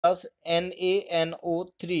Plus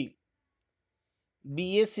NaNO3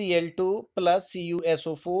 BaCl2 plus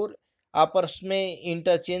CuSO4 आपस में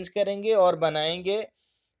interchange करेंगे और बनाएंगे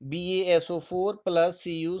BaSO4 प्लस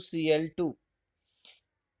CuCl2।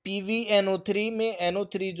 PbNO3 में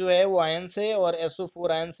NO3 जो है वो आयंस है और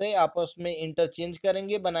SO4 आयंस है, आपस में इंटरचेंज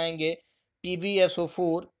करेंगे, बनाएंगे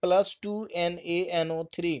PbSO4 plus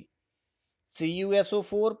 2NaNO3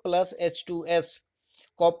 CuSO4 plus H2S।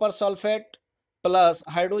 Copper sulphate plus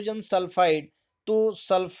hydrogen sulphide, तो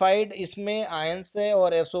सल्फाइड इसमें आयंस है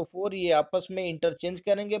और SO4 ये आपस में इंटरचेंज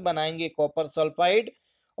करेंगे, बनाएंगे कॉपर सल्फाइड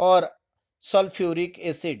और sulphuric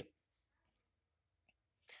acid.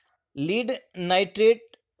 Lead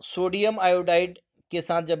nitrate sodium iodide के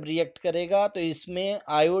साथ जब रिएक्ट करेगा तो इसमें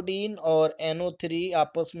आयोडीन और NO3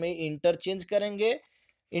 आपस में इंटरचेंज करेंगे,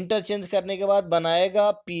 इंटरचेंज करने के बाद बनाएगा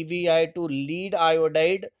PbI2 लीड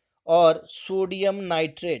आयोडाइड और sodium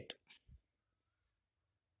nitrate.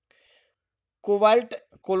 Cobalt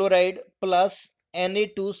chloride plus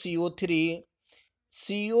Na2CO3,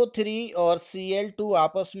 CO3 और Cl2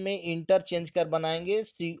 आपस में इंटरचेंज कर बनाएंगे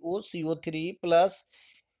COCO3 plus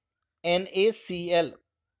NaCl।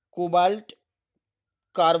 Cobalt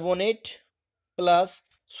carbonate plus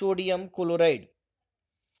sodium chloride.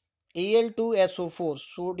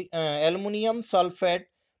 Al2SO4 aluminium sulphate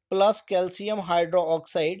plus calcium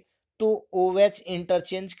hydroxide, तो OH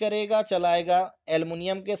इंटरचेंज करेगा, चलाएगा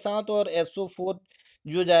एल्युमिनियम के साथ और SO4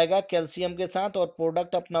 जो जाएगा कैल्शियम के साथ और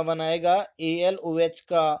प्रोडक्ट अपना बनाएगा AlOH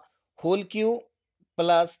का whole Q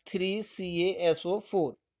plus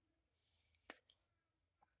 3CaSO4।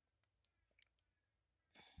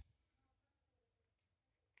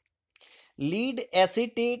 Lead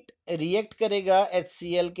acetate react करेगा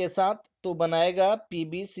HCl के साथ तो बनाएगा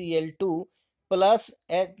PbCl2 प्लस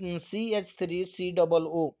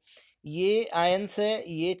CH3COO। ये आयंस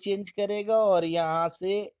है, ये चेंज करेगा और यहां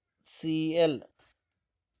से Cl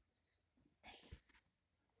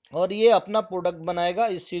और ये अपना प्रोडक्ट बनाएगा।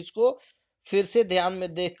 इस चीज को फिर से ध्यान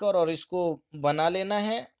में देखकर और इसको बना लेना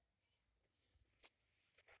है।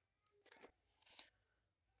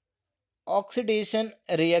 Oxidation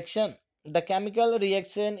reaction, the chemical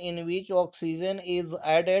reaction in which oxygen is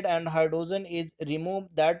added and hydrogen is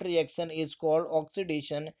removed, that reaction is called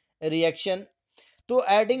oxidation reaction। तो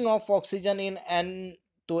adding of oxygen in N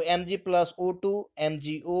to Mg plus O2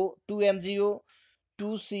 MgO 2 MgO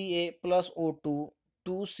 2Ca plus O2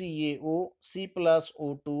 2CaO C plus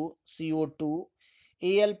O2 CO2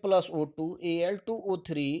 Al plus O2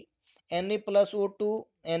 Al2O3 Na plus O2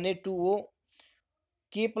 Na2O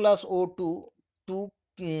K plus O two to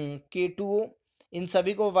K2O, इन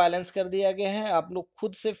सभी को balance कर दिया गया है। आप लोग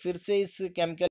खुद से फिर से इस केमिकल